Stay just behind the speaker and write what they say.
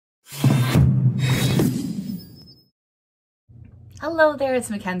Hello there,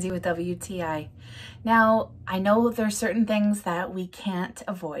 it's Mackenzie with WTI. Now, I know there's certain things that we can't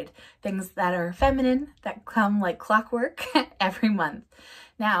avoid, things that are feminine that come like clockwork every month.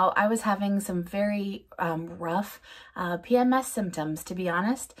 Now, I was having some very rough PMS symptoms, to be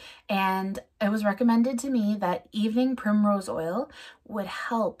honest, and it was recommended to me that evening primrose oil would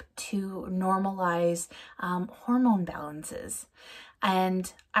help to normalize hormone balances.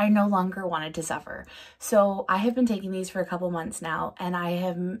 And I no longer wanted to suffer. So I have been taking these for a couple months now, and I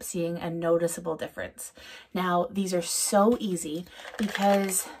am seeing a noticeable difference. Now, these are so easy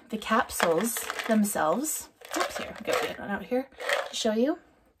because the capsules themselves, oops, here, I'll get one out here to show you,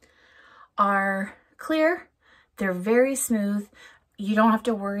 are clear. They're very smooth. You don't have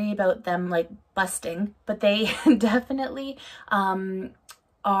to worry about them like busting, but they definitely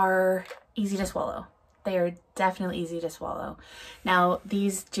are easy to swallow. They are definitely easy to swallow. Now,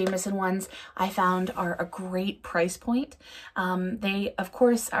 these Jamieson ones I found are a great price point. They, of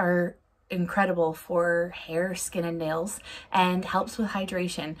course, are incredible for hair, skin, and nails, and helps with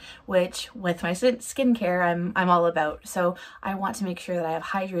hydration, which with my skincare, I'm all about. So I want to make sure that I have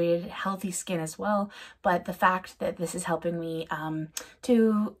hydrated, healthy skin as well. But the fact that this is helping me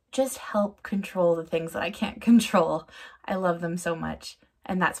to just help control the things that I can't control, I love them so much.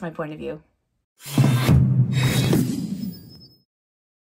 And that's my point of view.